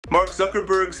Mark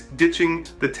Zuckerberg's ditching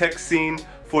the tech scene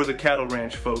for the cattle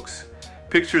ranch, folks.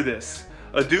 Picture this.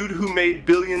 A dude who made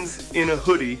billions in a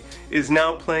hoodie is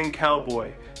now playing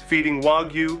cowboy, feeding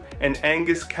Wagyu and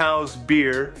Angus cows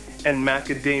beer and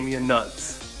macadamia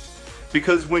nuts.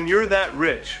 Because when you're that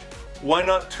rich, why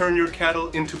not turn your cattle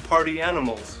into party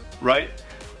animals, right?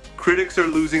 Critics are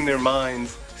losing their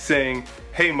minds, saying,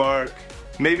 hey Mark,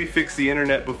 maybe fix the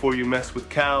internet before you mess with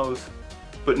cows.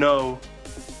 But no,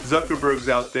 Zuckerberg's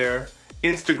out there,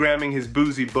 Instagramming his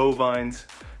boozy bovines,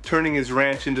 turning his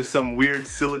ranch into some weird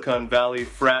Silicon Valley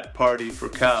frat party for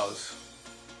cows.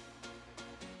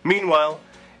 Meanwhile,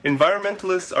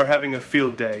 environmentalists are having a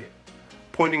field day,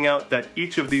 pointing out that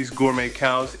each of these gourmet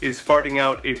cows is farting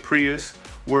out a Prius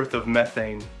worth of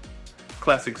methane.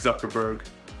 Classic Zuckerberg,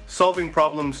 solving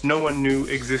problems no one knew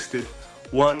existed,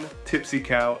 one tipsy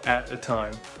cow at a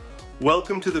time.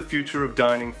 Welcome to the future of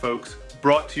dining, folks,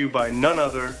 brought to you by none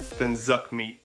other than Zuck Meat.